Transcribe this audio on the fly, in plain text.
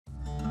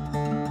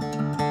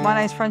My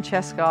name's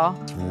Francesca.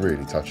 It's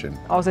really touching.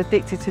 I was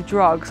addicted to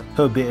drugs.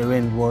 Her bitter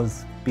end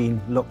was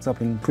being locked up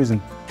in prison.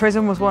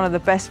 Prison was one of the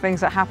best things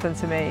that happened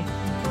to me.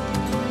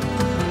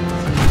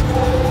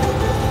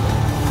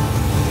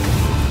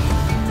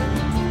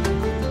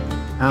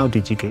 How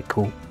did you get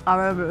caught? I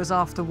remember it was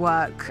after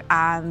work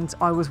and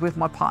I was with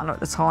my partner at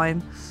the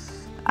time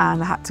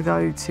and I had to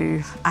go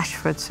to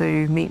Ashford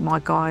to meet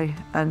my guy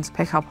and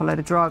pick up a load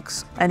of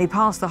drugs. And he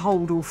passed the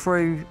hold all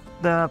through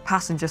the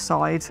passenger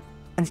side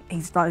and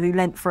he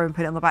leant through and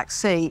put it on the back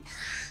seat.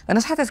 And I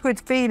just had this good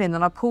feeling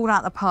and I pulled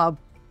out the pub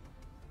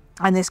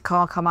and this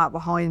car come out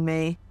behind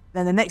me.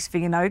 Then the next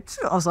thing you know,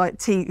 I was like,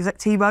 is that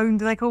T-bone,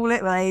 do they call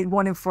it? They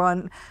one in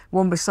front,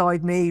 one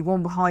beside me,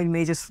 one behind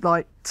me, just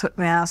like took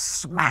me out,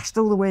 smashed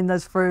all the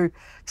windows through,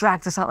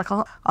 dragged us out the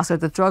car. I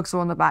said, the drugs are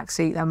on the back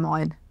seat, they're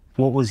mine.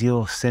 What was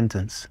your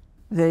sentence?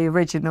 The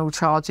original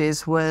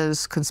charges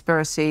was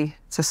conspiracy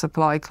to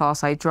supply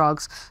Class A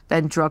drugs,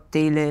 then drug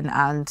dealing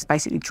and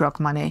basically drug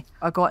money.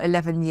 I got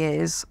 11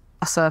 years,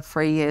 I served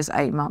 3 years,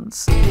 8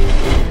 months. Do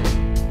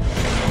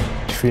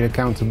you feel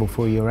accountable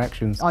for your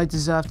actions? I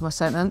deserved my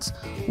sentence,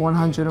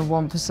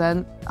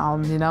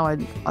 101%. You know,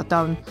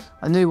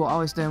 I knew what I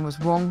was doing was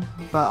wrong,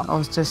 but I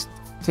was just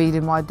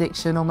feeding my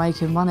addiction or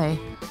making money.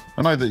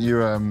 I know that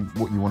you,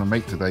 what you want to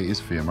make today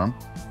is for your mum,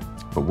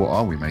 but what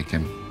are we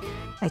making?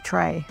 A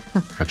tray.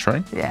 A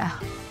tray? Yeah.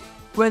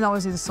 When I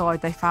was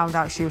inside, they found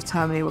out she was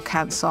terminally with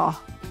cancer.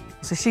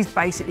 So she's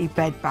basically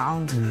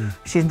bed-bound.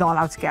 She's not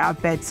allowed to get out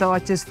of bed. So I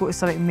just thought it was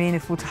something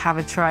meaningful to have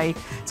a tray,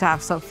 to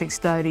have something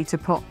sturdy to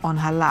put on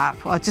her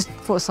lap. I just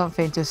thought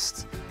something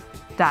just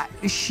that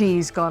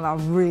she's gonna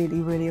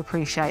really, really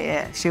appreciate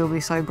it. She'll be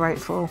so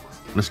grateful.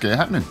 Let's get it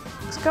happening.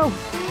 Let's go.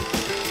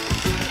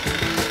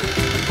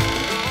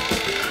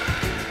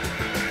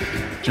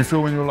 Do you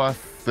feel in your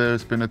life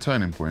there's been a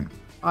turning point?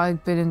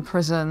 I'd been in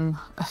prison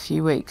a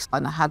few weeks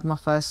and I had my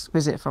first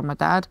visit from my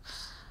dad.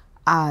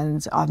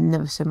 And I've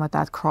never seen my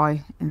dad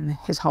cry in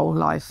his whole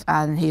life.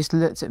 And he just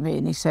looked at me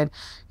and he said,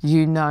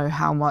 you know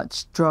how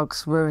much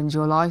drugs ruined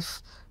your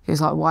life. He was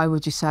like, why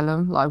would you sell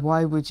them? Like,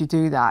 why would you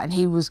do that? And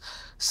he was,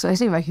 so it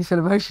seemed make me feel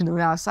emotional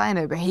when I was saying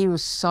it, but he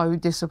was so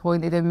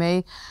disappointed in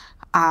me.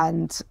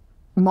 And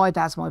my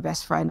dad's my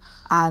best friend.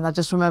 And I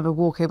just remember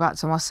walking back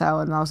to my cell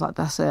and I was like,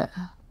 that's it.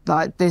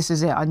 Like, this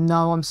is it. I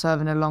know I'm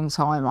serving a long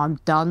time. I'm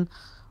done.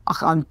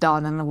 I'm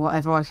done. And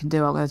whatever I can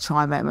do, I'm going to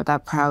try and make my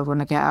dad proud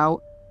when I get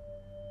out.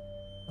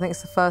 I think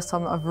it's the first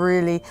time that I've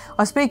really,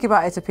 I speak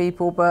about it to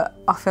people, but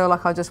I feel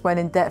like I just went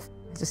in depth.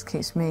 It just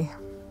keeps me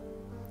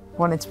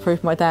wanting to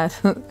prove my dad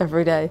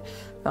every day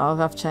that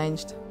I've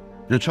changed.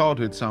 Your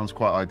childhood sounds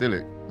quite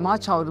idyllic. My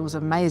childhood was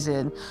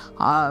amazing.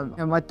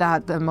 My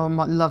dad and my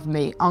mum loved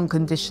me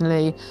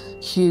unconditionally,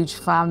 huge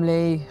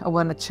family. I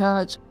went to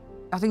church.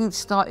 I think it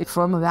started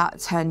from about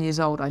 10 years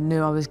old. I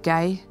knew I was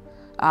gay.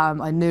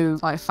 I knew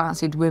I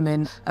fancied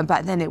women, and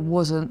back then it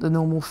wasn't the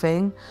normal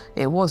thing.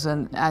 It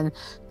wasn't, and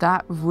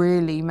that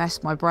really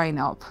messed my brain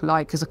up,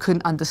 like, because I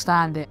couldn't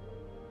understand it.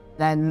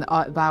 Then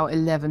at about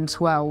 11,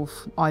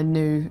 12, I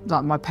knew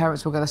like my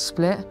parents were going to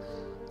split.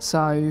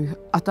 So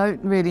I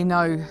don't really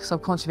know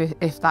subconsciously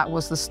if that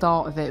was the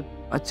start of it.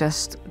 I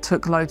just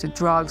took loads of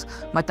drugs.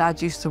 My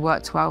dad used to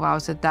work 12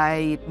 hours a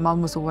day.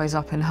 Mum was always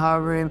up in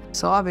her room.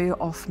 So I'd be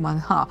off my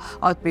nut.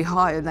 I'd be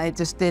high and they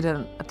just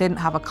didn't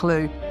have a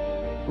clue.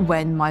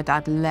 When my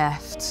dad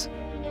left,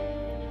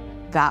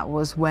 that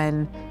was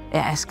when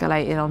it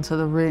escalated onto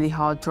the really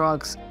hard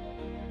drugs.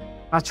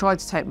 I tried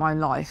to take my own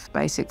life,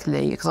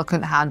 basically, because I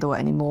couldn't handle it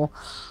anymore.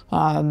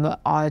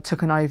 I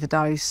took an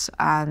overdose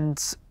and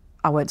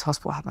I went to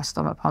hospital, had my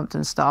stomach pumped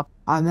and stuff.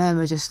 I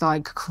remember just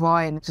like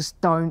crying, just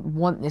don't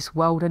want this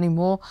world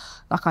anymore.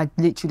 Like I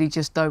literally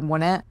just don't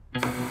want it.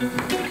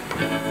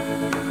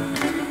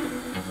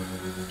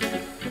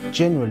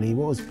 Generally,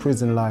 what was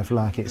prison life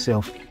like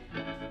itself?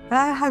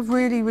 I had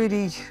really,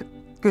 really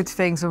good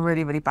things and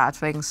really, really bad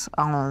things.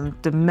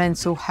 The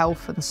mental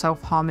health and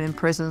self-harming in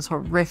prison is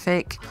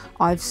horrific.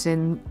 I've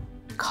seen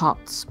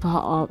cuts put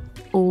up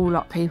all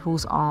up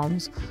people's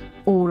arms,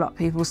 all up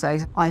people's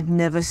legs. I've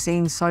never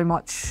seen so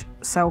much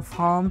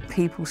self-harm,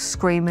 people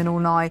screaming all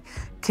night,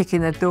 kicking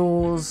the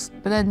doors.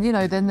 But then, you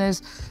know, then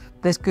there's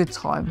good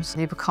times.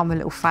 You become a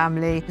little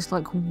family. It's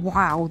like,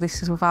 wow,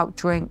 this is without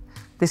drink,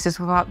 this is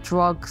without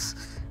drugs.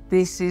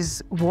 This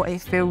is what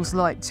it feels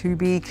like to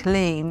be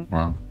clean.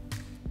 Wow.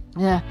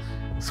 Yeah.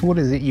 So what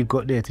is it you've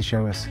got there to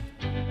show us?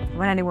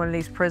 When anyone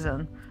leaves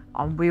prison,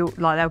 we'll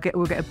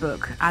get a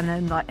book, and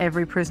then like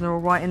every prisoner will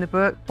write in the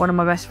book. One of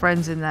my best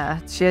friends in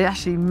there, she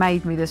actually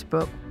made me this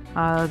book.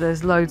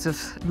 There's loads of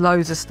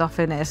stuff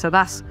in it. So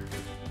that's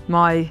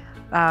my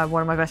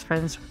one of my best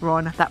friends,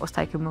 Ron. That was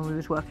taken when we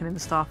was working in the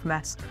staff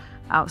mess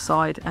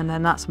outside, and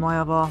then that's my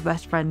other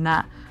best friend,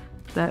 Nat,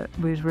 that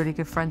we was really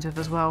good friends with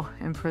as well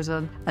in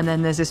prison. And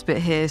then there's this bit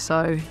here,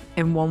 so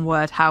in one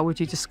word, how would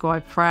you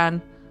describe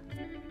Fran?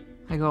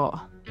 I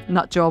got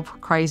nut job,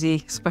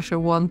 crazy,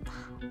 special one,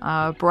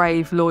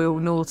 brave, loyal,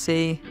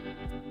 naughty,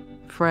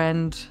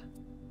 friend,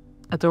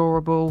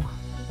 adorable,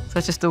 So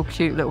it's just all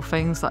cute little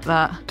things like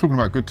that. Talking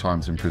about good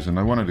times in prison,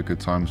 one of the good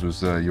times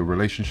was your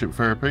relationship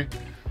therapy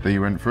that you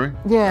went through.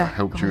 Yeah. That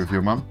helped you with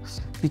your mum.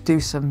 You do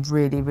some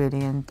really, really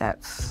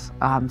in-depth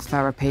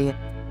therapy.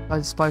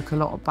 I spoke a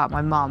lot about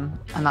my mum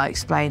and I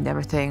explained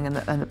everything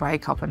and the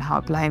breakup and how I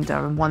blamed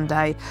her. And one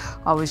day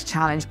I was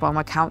challenged by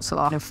my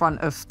counsellor in front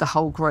of the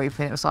whole group,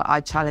 and it was like,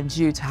 I challenge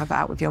you to have it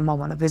out with your mum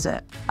on a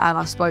visit. And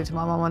I spoke to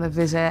my mum on a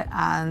visit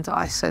and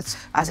I said,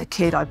 as a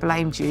kid, I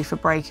blamed you for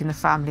breaking the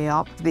family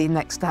up. The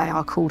next day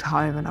I called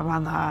home and I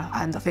ran her,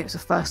 and I think it was the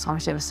first time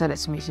she ever said it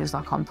to me. She was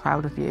like, I'm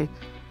proud of you.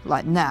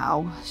 Like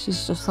now,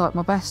 she's just like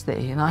my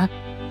bestie, you know?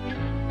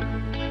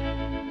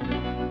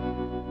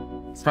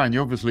 Fran,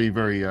 you're obviously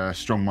very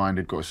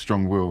strong-minded, got a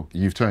strong will.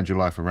 You've turned your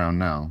life around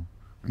now,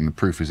 and the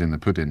proof is in the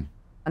pudding.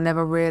 I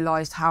never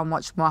realised how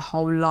much my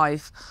whole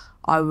life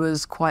I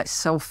was quite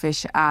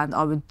selfish and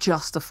I would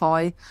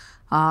justify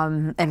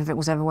everything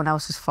was everyone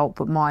else's fault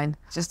but mine.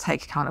 Just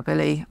take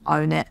accountability,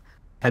 own it.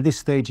 At this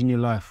stage in your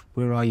life,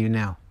 where are you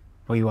now?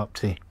 What are you up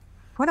to?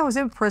 When I was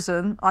in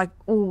prison, I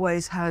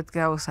always heard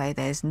girls say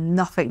there's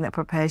nothing that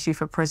prepares you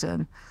for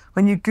prison.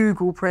 When you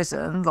Google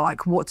prison,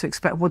 like what to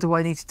expect, what do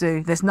I need to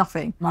do? There's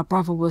nothing. My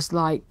brother was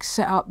like,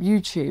 set up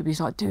YouTube. He's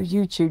like, do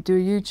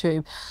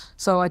YouTube.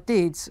 So I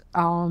did,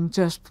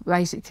 just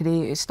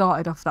basically, it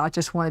started off that I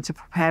just wanted to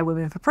prepare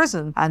women for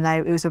prison. And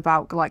it was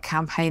about like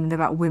campaigning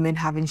about women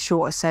having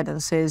shorter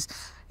sentences.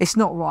 It's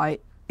not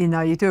right. You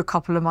know, you do a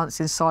couple of months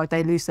inside,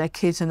 they lose their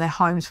kids and their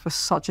homes for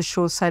such a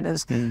short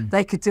sentence.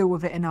 They could deal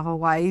with it in other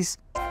ways.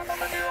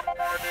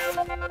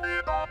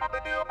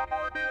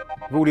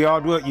 With all the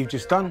hard work you've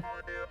just done,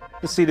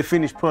 let's see the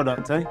finished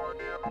product, eh?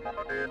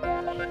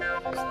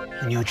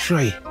 And your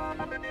tray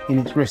in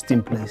its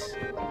resting place.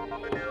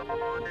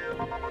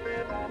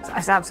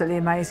 It's absolutely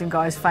amazing,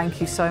 guys. Thank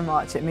you so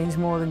much. It means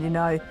more than you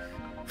know.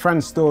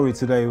 Fran's story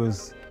today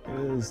was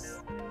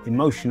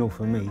emotional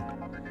for me.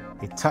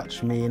 It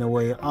touched me in a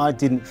way I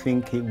didn't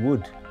think it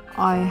would.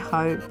 I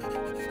hope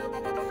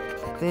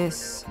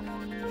this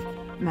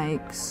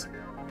makes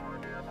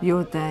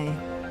your day.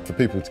 For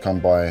people to come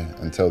by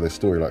and tell their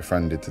story like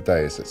Fran did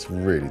today, it's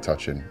really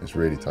touching. It's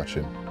really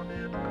touching.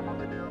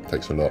 It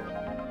takes a lot.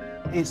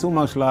 It's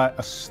almost like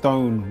a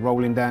stone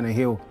rolling down a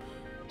hill.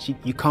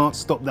 You can't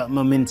stop that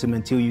momentum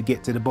until you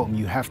get to the bottom.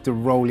 You have to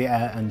roll it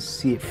out and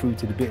see it through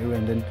to the bitter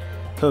end. And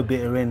her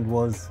bitter end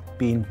was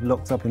being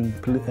locked up in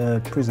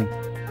prison.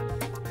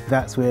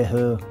 That's where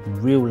her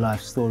real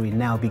life story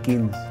now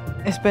begins.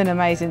 It's been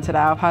amazing today.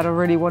 I've had a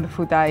really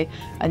wonderful day,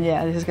 and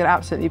yeah, this is going to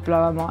absolutely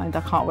blow her mind.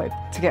 I can't wait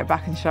to get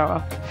back and show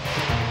her.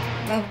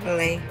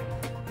 Lovely.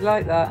 You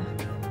like that?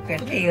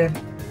 Brilliant.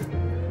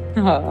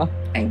 Aww.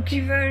 Thank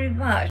you very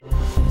much.